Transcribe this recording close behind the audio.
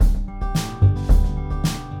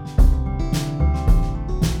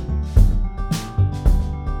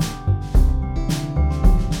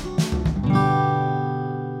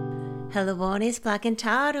Hellevones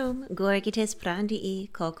placentarum, gorgitis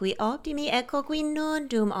brandii, coqui optimi et coqui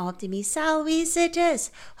nondum optimi salvi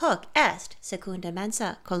sitis. Hoc est secunda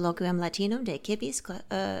mensa colloquium Latinum de cibis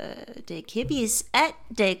et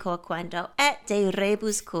de quoquendo et de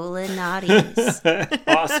rebus culinaris.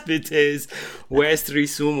 Hospites vestri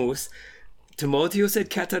sumus, Timotheus et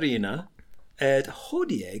Caterina, et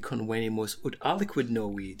hodie convenimus ut aliquid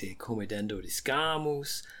novi de comedendo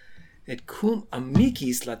discamus, et cum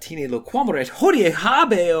amicis Latini loquamur, et hodie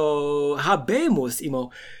habemus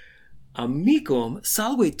imo amicum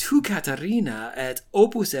salve tu Caterina, et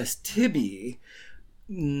opus est tibi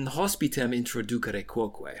hospitem introducere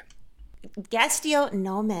quoque. Gestio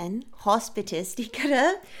nomen hospitis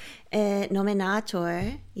dicere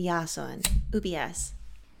nominator Iason, ubi es.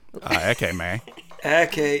 Ecce me.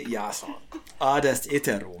 Ecce Iason. Ad est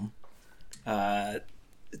iterum.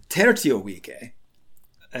 Tertio vice.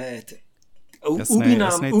 Et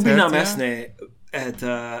ubinam esne et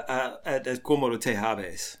commodo te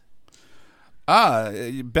habes.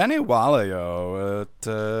 Bene valeo, et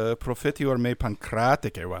profitior me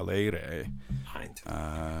pancratice valere.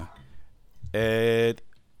 Et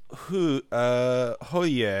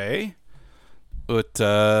hoie, ut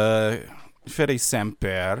fere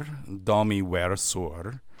semper domi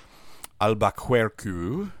versor, alba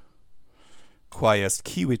quercu, quae est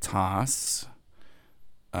civitas,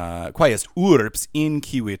 quae est urbs in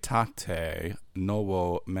civitate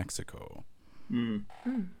Novo Mexico.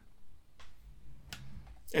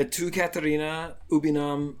 Et tu, Caterina,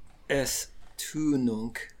 ubinam es tu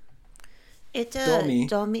nunc? Et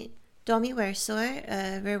domi versor,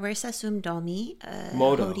 reversa sum domi,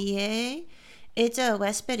 Modo. hodie, et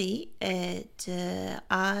vesperi, et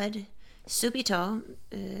ad subito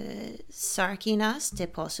sarcinas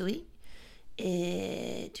deposui,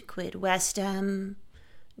 et quid vestem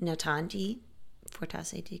notandi,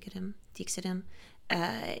 fortasse dixidem,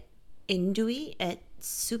 indui, et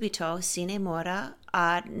subito sine mora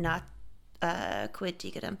ad quid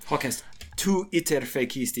dicidem. Hoc est, tu iter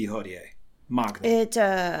fecisti hodie, magna. Et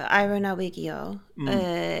irona vigio,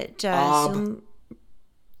 et sum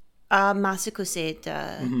massicus et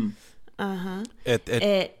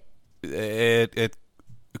et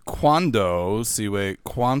quando sive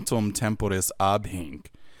quantum temporis abhinc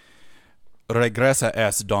regressa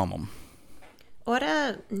est domum.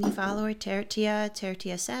 Ora nifalor tertia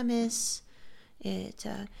semis, et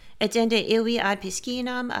ende ilvi ad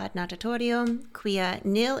piscinam ad natatorium, quia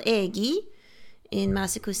nil egi in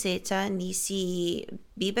massicus eta nisi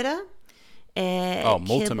bibera.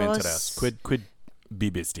 Multum interes. Quid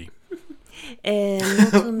bibisti?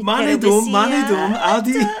 Manidum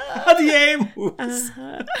adiemus.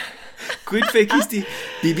 Quid fecisti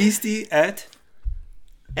bibisti et?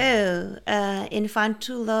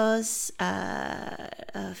 Infantulos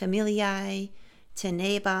familiae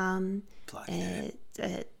tenebam et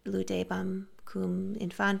ludebam cum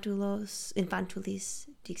infantulis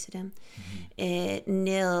dixidem, et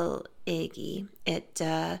nil egi, et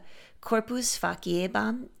corpus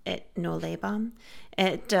faciebam et nolebam,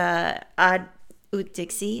 et ad ut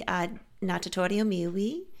dixi ad natatorium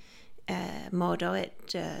ivi modo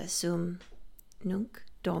et sum nunc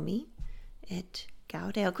domi et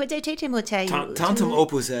gaudeo. Quid te Timoteu? Tantum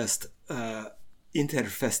opus est inter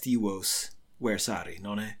festivos versari,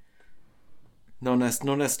 nonne? Non est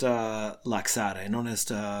laxare, non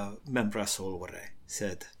est membra solvere,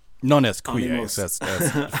 sed non est quia, animos est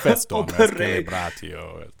festum, est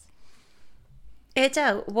celebratio. Et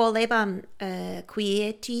volebam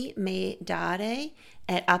quieti me dare,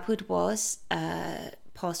 et apud vos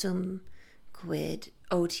possum quid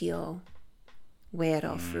otio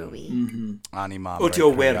vero frui. Anima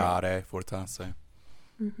Otio recreare, fortasse.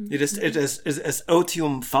 It is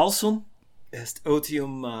otium falsum, est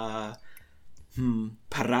otium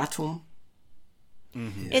paratum.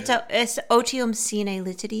 Et est otium sine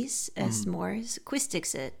litidis, est mors, quis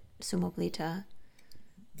dixit sum oblita?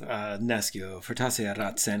 Nescio, fortasse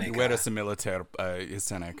erat Seneca. Verisimiliter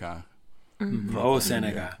Seneca.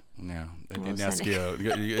 Seneca. Yeah, Nescio,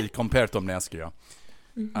 compertum Nescio.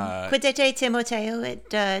 Quid te Timoteo et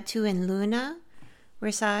tu in luna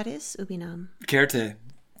versaris ubinam? Certe,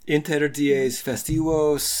 inter dies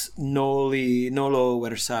festivos nolo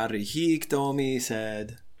versari hic domi,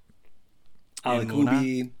 sed alic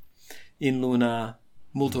ubi in luna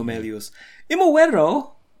multo melius. Imo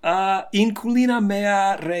vero, in culina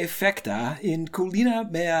mea refecta, in culina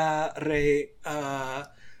mea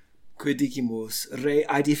quid dicimus,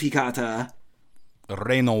 reedificata,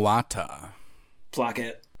 renovata,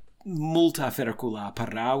 placet multa fercula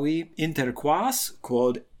paravi, inter quas,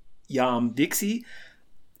 quod iam dixi,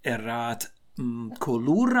 erat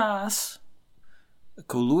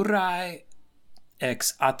colurae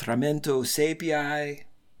ex attramento sapiae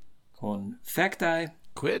confectae.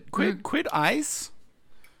 Quid ice?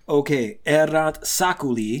 Okay, erat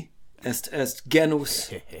saculi est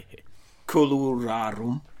genus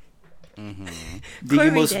colurarum.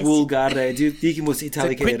 Digimus vulgare, digimus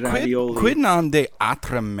italicae radioli. Quid non de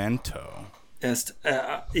attramento? Est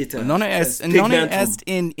ita. Non est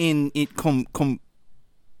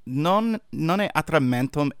non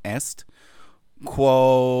attramentum est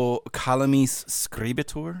quo calamis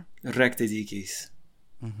scribitur? Recte dicis.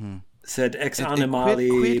 Sed ex animali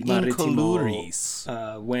quid maritimo incoluris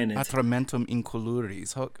venet. attramentum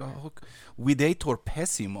incoluris hoc videtur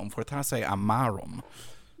pessimum fortasse amarum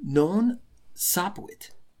Non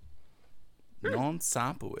sapuit.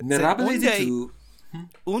 Mirabile tu.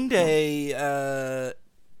 Unde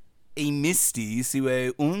emisti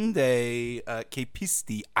sive unde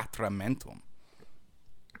capisti attramentum.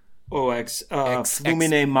 Ex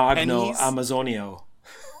flumine magno penis? Amazonio.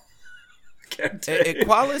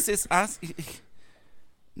 Qualis is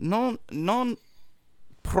non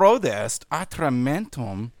prodest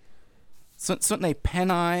attramentum sunt ne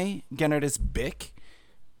pennae generis bic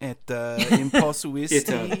et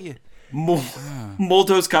imposuisti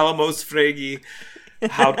Multos calamos fregi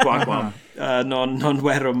haud quaquam non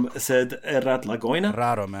verum sed erat lagoina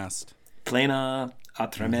rarum est plena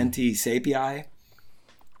attramenti sapiae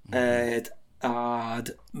et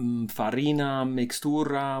ad farina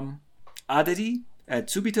mixturam adedi et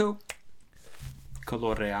subito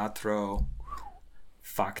coloreatro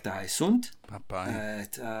factae sunt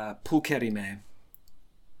et pulcherime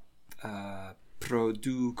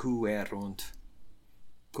producuerunt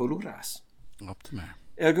coluras. Optime.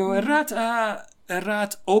 Ergo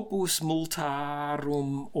erat opus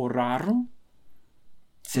multarum orarum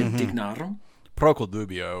sed dignarum. Procul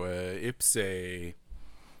dubio ipse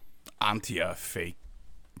antia feci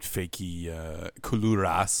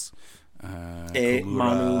coluras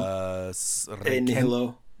coluras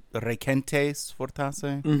nihilo recentes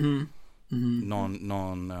fortasse non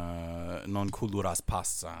coluras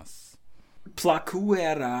passas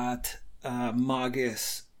placuerat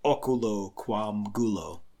magis oculo quam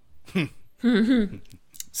gulo.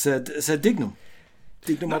 sed dignum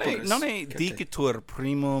operis. Non dicitur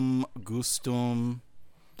primum gustum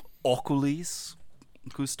oculis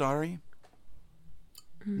gustari?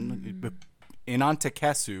 In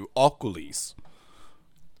antecessu oculis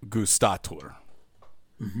gustatur.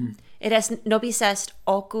 Et est nobis est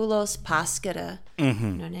oculos pascere.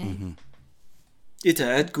 Non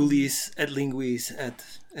Ita et gulis et linguis et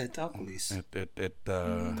oculis. Et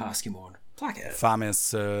pascimur. Placet.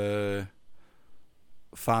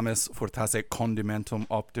 Famis fortasse condimentum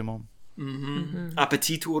optimum.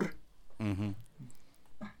 Appetitur.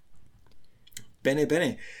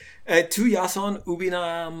 Bene. Tu, Iason,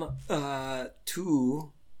 ubinam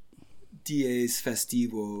tu dies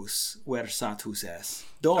festivos versatus es.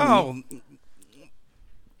 Domi.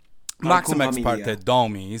 Maxim ex parte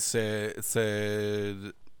domi,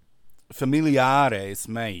 sed familiares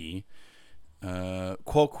mei,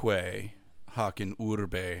 quoque hac in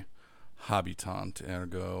urbe habitant,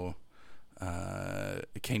 ergo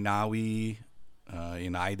cenavi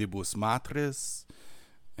in aedibus matris,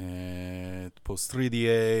 et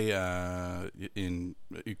postridie in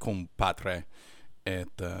cum patre,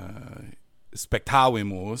 et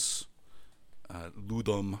spectavimus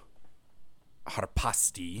ludum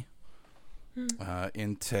harpasti,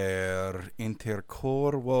 inter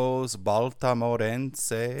corvos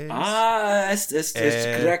baltamorenses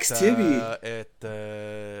est grex tibi et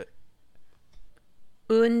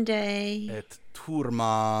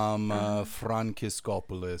turmam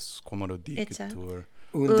franciscopolis commodo dicitur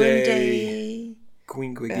unde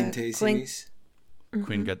quinque gentesimis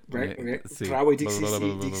traue dixi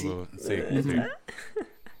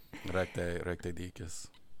recte dicis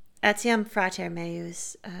etiam frater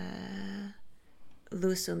meus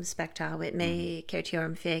lusum spectavit me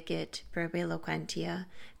certiorum fecit probe loquentia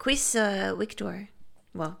quis victor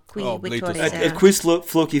qui victoris et quis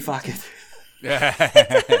floci facit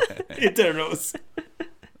eternos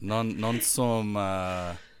non sum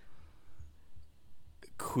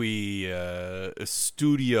qui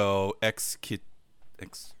studio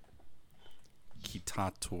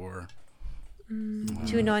excitator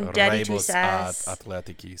tu non deditus est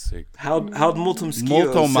athleticis haud multum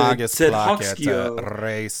scio magis sed hoc placet scio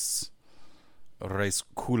res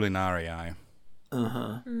culinariae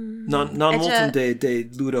non multum de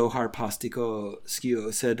ludo harpastico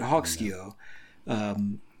scio sed hoc scio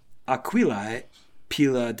aquilae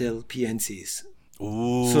pila del piensis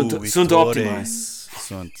sunt optimae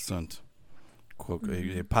sunt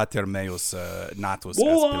pater meus natus est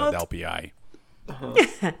Philadelphiae.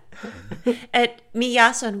 Et mi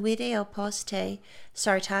Iason video poste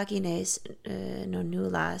sartagines non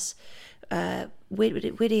nullas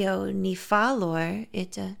video ni fallor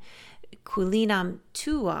et culinam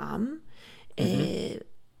tuam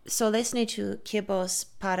solesne tu cibos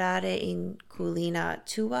parare in culina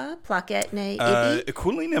tua placet ne ibi?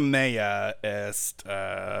 Culina mea est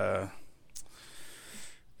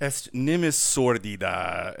nimis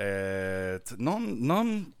sordida et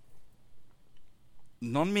non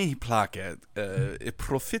mihi placet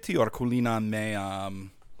profitior culina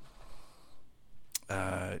meam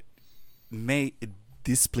me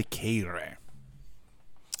displicere.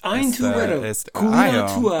 Ein tu vero, culina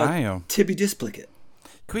tua tibi displicet.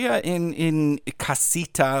 Quia in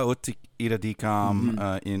casita ut iradicam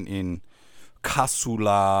in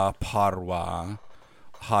casula parva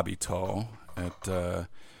habito et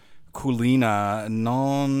culina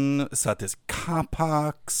non satis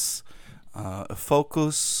capax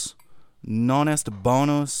focus non est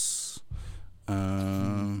bonus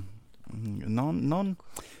non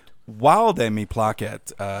valde mi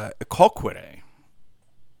placet coquere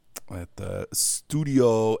et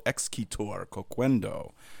studio excitor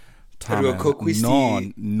coquendo tamen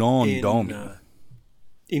non domi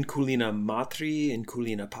in culina matri, in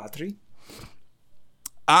culina patri.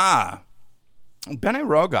 Bene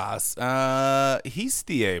rogas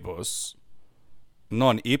histiebus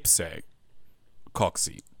non ipse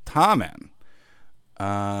coxi tamen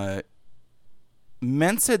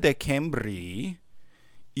mensa decembri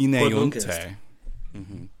ineunte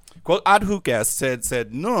quod ad hoc est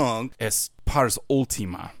sed nunc est pars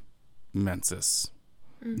ultima mensis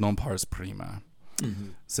non pars prima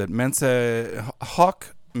sed mensa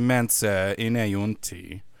hoc mensa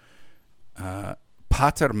ineunti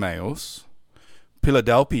pater meus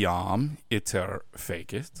Philadelphiam iter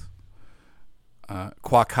fecit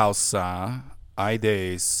qua causa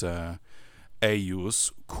aedes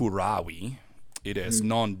eius curavi id est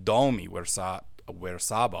non domi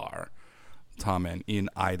versabar tamen in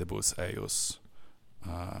aedibus eius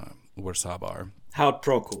versabar Haud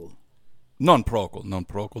procul. non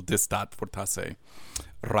procul distat fortasse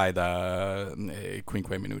raeda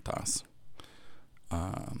quinque minutas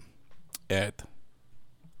et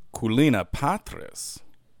culina patris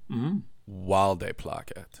valde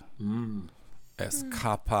placet est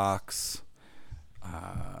capax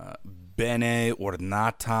bene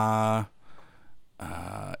ornata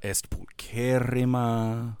est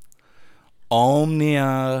pulcherrima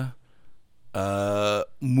omnia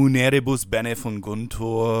muneribus bene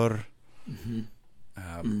funguntur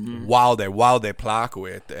valde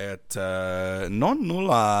placuit et non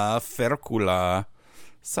nulla fercula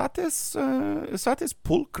satis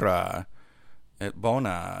pulcra et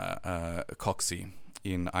bona coxi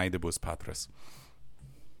in aedibus patris.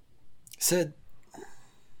 Sed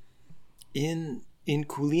in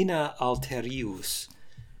culina alterius,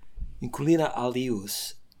 in culina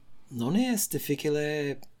alius, non est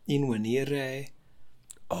difficile invenire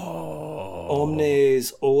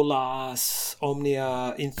omnes olas,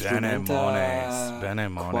 omnia instrumenta bene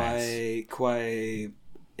mones quae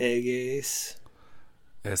eges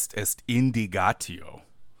est indigatio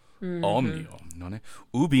omnio non est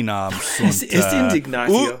ubinam sunt est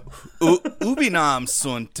indignatio ubinam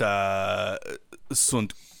sunt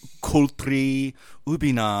cultri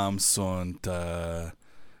ubinam sunt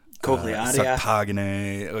cochlearia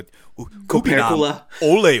sartagine copercula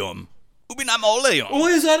oleum ubinam oleum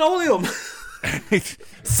is that oleum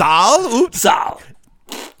sal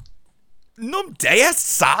num deest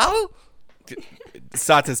sal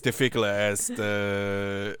satis difficile est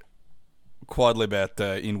quodlibet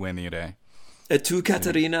invenire. Et tu,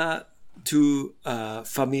 Caterina, tu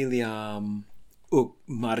familiam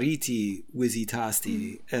mariti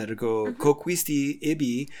visitasti, ergo coquisti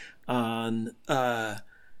ibi an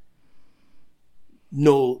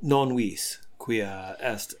non vis, quia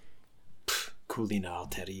est culina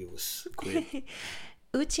alterius.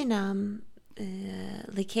 Utinam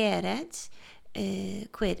liceret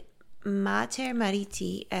quid mater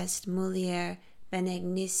mariti est mulier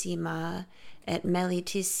benignissima et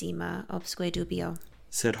melitissima obsque dubio.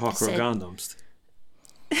 Sed hoc rogandumst.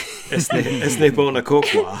 Est ne bona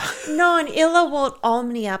coqua. Non, illa volt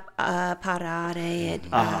omnia parare et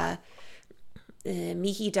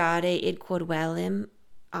mihi dare id quod velim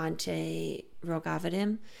ante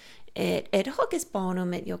rogavidem et hoc est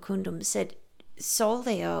bonum et iocundum sed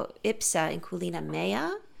soleo ipsa in culina mea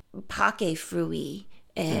pace frui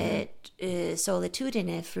et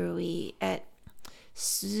solitudine frui et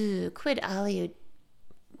quid aliud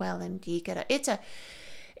velim dicere.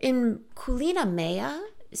 in culina mea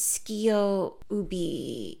scio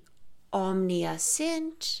ubi omnia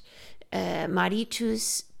sint,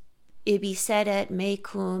 maritus ibi sedet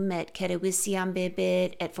mecum et cerevisiam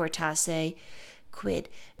bibit et fortasse quid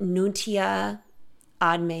nuntia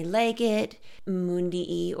ad me legit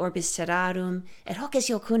mundii orbis terrarum et hoc est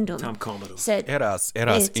iocundum tam commodum. sed Eras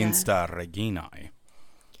insta reginae.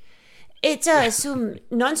 et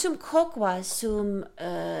non sum quoqua sum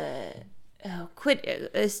quid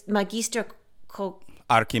magister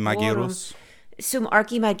Archimagirus. Sum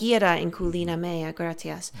archimagira in culina mea,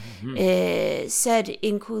 gratias. Sed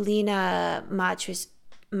in culina matris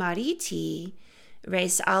mariti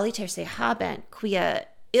res aliter se habent, quia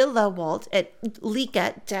illa volt et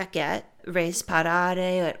licet decet res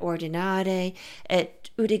parare et ordinare et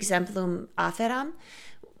ut exemplum aferam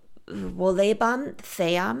volebam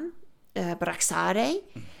theam braxare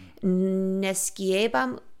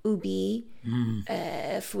nesciebam ubi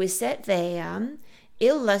fuisset theam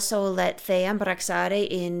illa solet theam braxare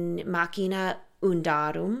in machina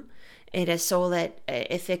undarum et solet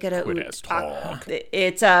efficere ut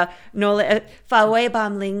it's nole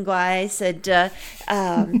favebam linguae sed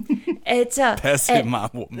it's Pessima.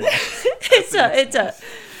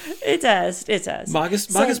 it's Magus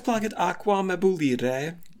placet aquam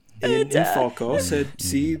ebulire in foco, sed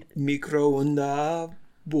si microunda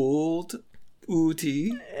vult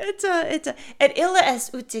uti. Et illa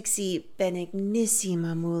est utixi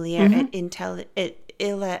benignissima mulier et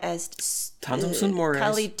illa est Tantum sunt mores.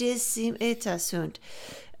 calidissim ita sunt.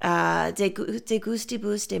 De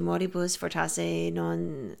gustibus de moribus fortasse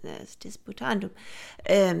non est disputandum.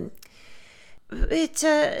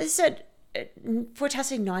 Sed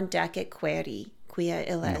fortasse non dacet queri, quia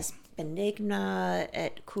illa est benigna,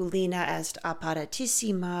 et culina est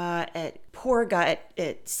apparatissima, et purga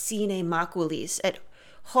et sine maculis, et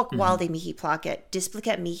hoc valde mihi placet,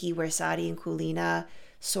 displicet mihi versari in culina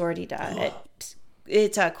sordida,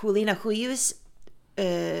 et culina huius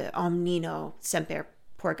omnino semper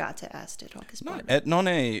purgata est, et hoc est bonum. Et non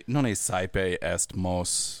saepe est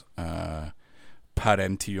mos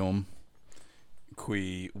parentium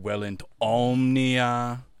qui velint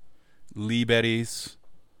omnia liberis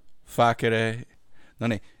facere,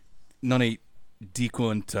 non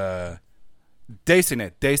dicunt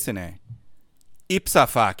desine ipse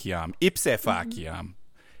faciam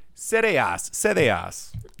sedeas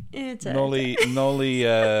noli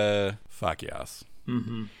facias.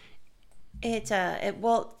 Et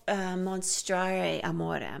volt monstrare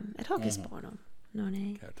amorem, et hoc est bonum,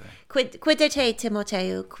 nonne? Quid de te,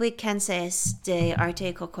 Timoteu, quid censes de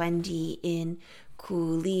arte coquendi in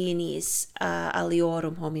culinis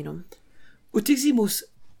aliorum hominum? Utiximus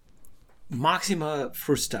maxima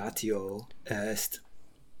frustatio est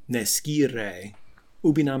nescire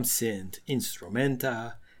ubinam sint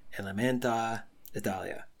instrumenta, elementa, et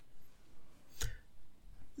alia.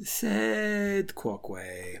 Sed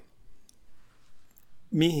quoque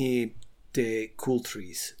mihi de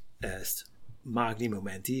cultris est magni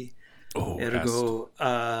momenti, ergo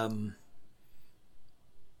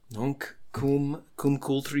nunc cum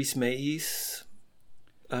cultris meis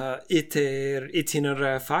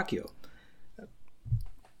itinere facio.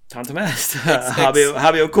 Tantum est.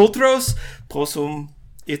 Habeo cultros possum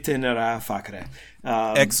itinere facere.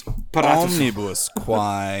 Ex omnibus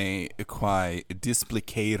quae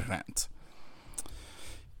displicerent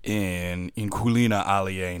in culina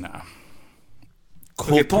aliena.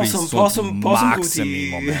 Okay, possum maximi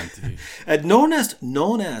puti momenti. et non est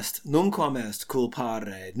nunquam est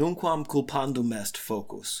culpare, nunquam culpandum est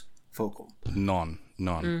focum. Non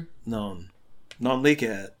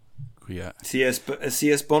licet. Quia Si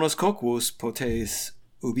est bonus coquus potes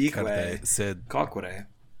ubique sed coquere.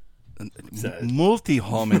 multi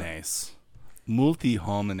homines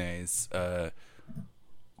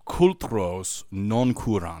cultros non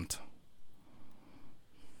curant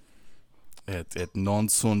et non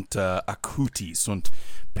sunt acuti, sunt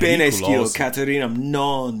Bene scio periculosi. Caterinae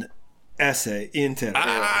non esse inter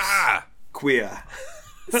eos, quia.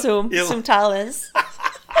 Sum talis.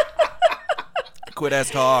 Quid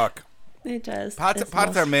est hoc? It does.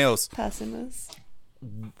 Pater meus, Passimus.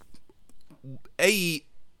 ei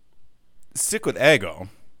sicut ego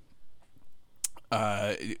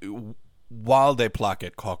valde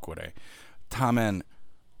placet coquere, tamen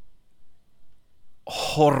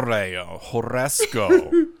horresco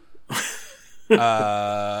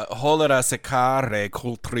holera secare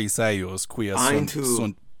cultris eius quia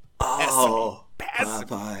sunt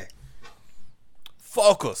papai.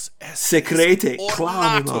 focus est Secrete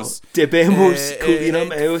clamimo debemus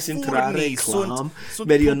culinam eos intrare clam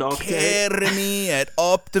medio nocte Cermi et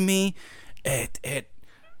optimi et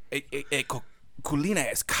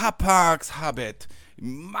Culina est capax habet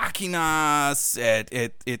machinas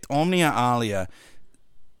et omnia alia,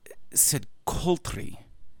 sed cultri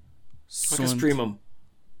primum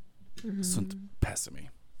sunt pessimi.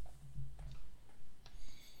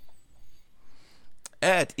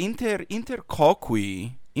 Et inter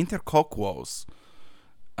quos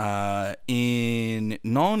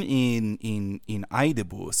non in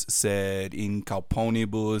aedibus, sed in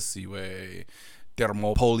calponibus ive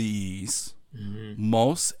thermopoliis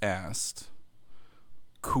mos est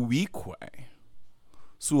cuique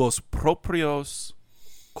suos proprios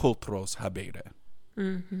cultros habere.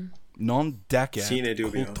 Non decet Sine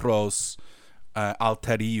dubio. cultros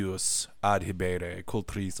alterius adhibere,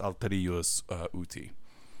 cultris alterius uti.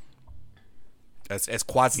 Es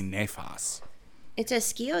quasi nefas. Et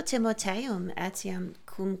ascio Timoteum etiam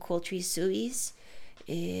cum cultris suis,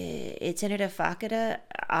 itinerita facita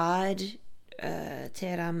ad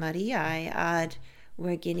terra Mariae, ad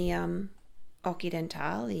Virginiam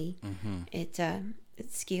occidentali, et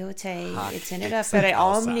scio te itinerita per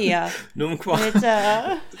omnia. Numquam.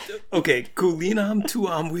 Okay, culinam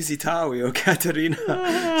tuam visitavio, Caterina,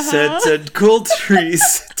 sed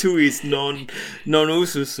cultris tuis non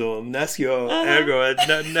usus sum, nescio ergo, et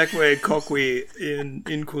neque coqui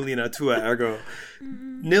in culina tua ergo.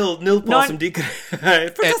 Nil possum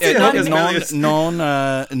dicere.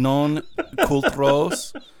 Non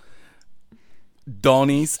cultros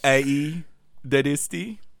donis ei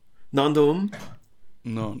dedisti? Nondum.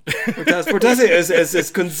 Non. Fortasse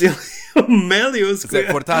es concilium melius.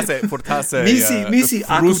 Fortasse Misi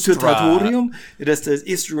auscultatorium, et est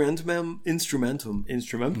instrumentum.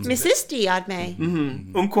 Missisti ad me.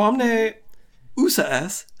 Quamne usa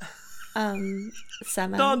es?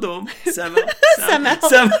 Semel. Nondum. Semel.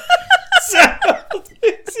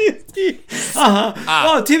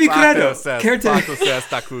 Oh, tibi credo. Factus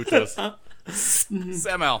est acutus.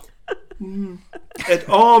 Semel. Et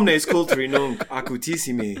omnes culturi nunc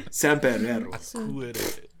acutissimi semper erunt. Quid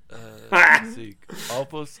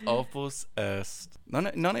opus est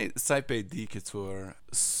non saepe dicitur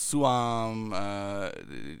suam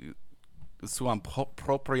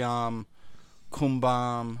propriam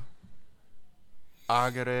cumbam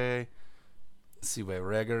agere sive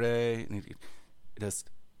regere, it est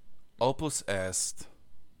opus est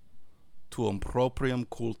tuum proprium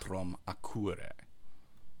cultrum accure.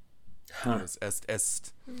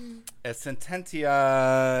 Est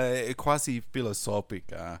sententia quasi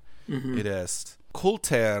philosophica. It est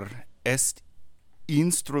culter est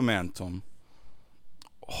instrumentum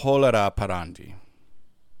holera parandi.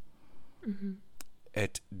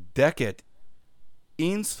 Et decet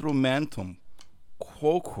instrumentum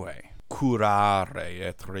quoque curare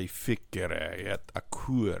et reficere et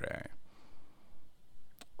accure,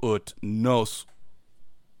 ut nos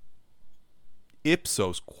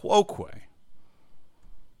ipsos quoque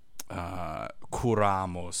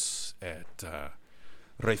curamus et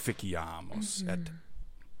reficiamus et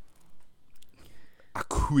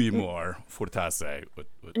acuimur fortasse ut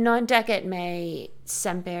Non decet me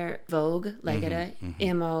semper vogue legata,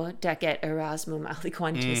 immo decet Erasmum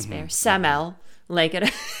aliquantis ver semel legata.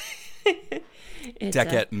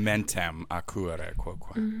 decet mentem accure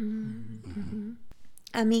quoque.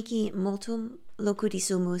 Amici multum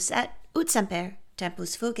locutissumus et ut semper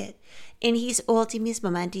tempus fugit. In his ultimis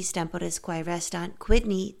momentis temporis quae restant,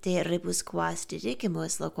 quidni de rebus quas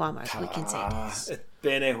dedicamus loquamur quincet. Et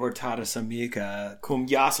bene hortatus amica, cum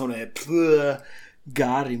Iason et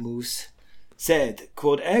plurgarimus, sed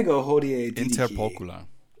quod ego hodie didici. Inter pocula.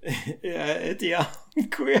 Etiam,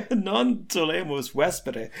 quia non solemus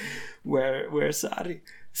vespere, where sari,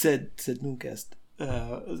 sed nunc est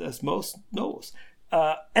most novus.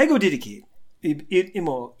 Ego didici,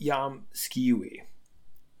 immo iam scivi.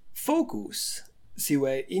 Focus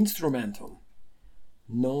sive instrumentum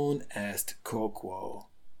non est quoquo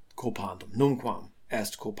culpandum, nunquam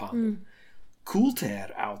est culpandum.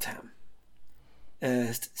 Culter autem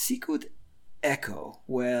est sicut echo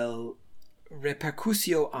vel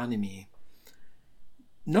repercussio animi.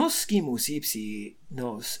 Nos scimus ipsi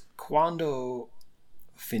nos quando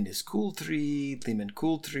finis cultri, limen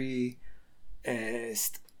cultri,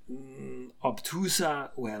 est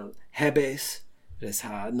obtusa vel hebes, res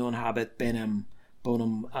non habet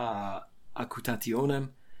bonum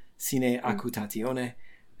accutationem, sine accutatione,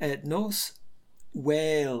 et nos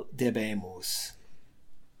vel debemus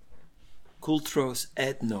cultros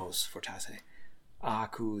et nos fortasse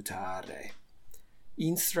accutare.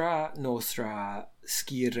 Instra nostra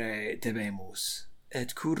scire debemus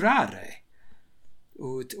et curare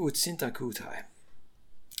ut sint accutae.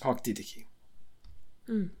 Hoc didici.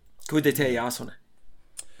 Quid de te, Iasone?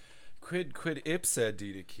 Quid ipsa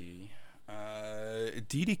didici?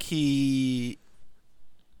 Didici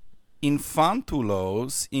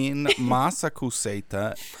infantulos in massa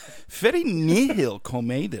cuseta feri nihil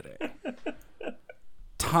comedere.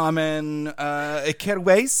 Tamen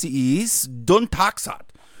cervesiis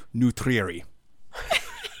duntaxat nutriri.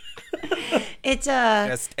 It's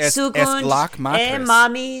Est Secund, lac matris.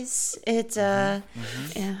 mommies. It's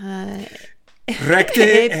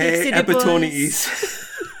Recte Pixidibus. epitoniis.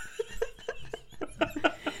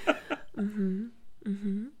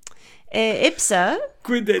 Ipsa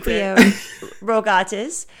Quid quia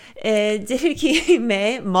rogatis didici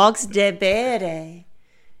me mox debere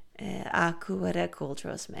aquare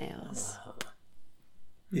cultros meos.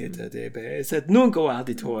 Ita debes et nunc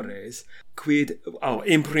auditores quid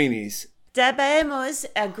imprimis Debemus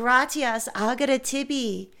gratias agere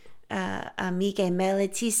tibi amicae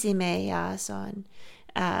meritissime Iason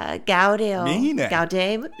gaudeo Nine.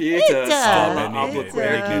 gaudem ita ita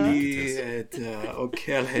apoquergini et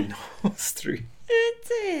ocele nostri.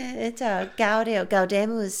 ita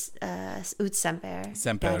gaudemus ut semper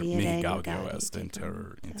Semper mihi gaudere gaudio est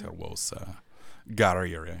inter vos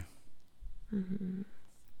garere.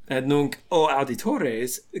 Et nunc, o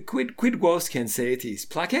auditores, quid vos censetis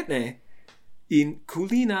placetne in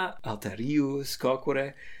culina alterius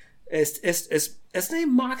coquere est ne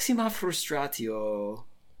maxima frustratio,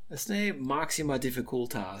 est ne maxima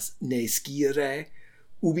difficultas ne scire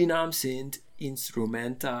ubinam sint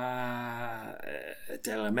instrumenta et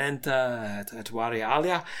elementa et varia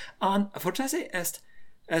alia an fortasse est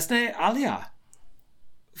ne alia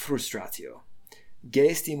frustratio.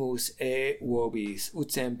 Gestimus e vobis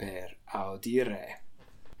ut semper audire.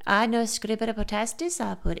 A nos scribere potestis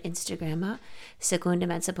apud Instagramma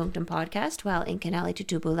secundamensa.podcast vel incanali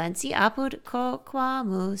tutubulensi apud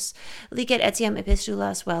quoquamus licet etiam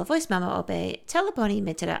epistulas vel voice memo obe telefoni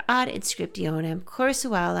mittera ad inscriptionem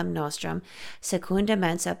cursualem nostrum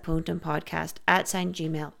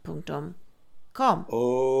secundamensa.podcast@gmail.com.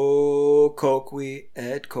 O coqui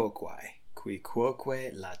et coquae, qui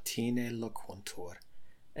quoque latine loquuntur,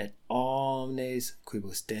 et omnes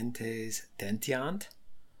quibus dentes dentiant,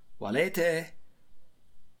 valete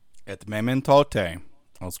Et mementote,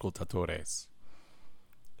 auscultatores,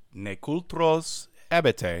 ne cultros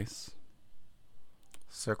ebites,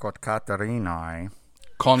 circot Catarinae,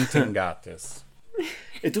 contingatis.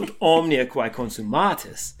 et ut omnia quae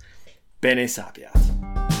consumatis bene sapiat.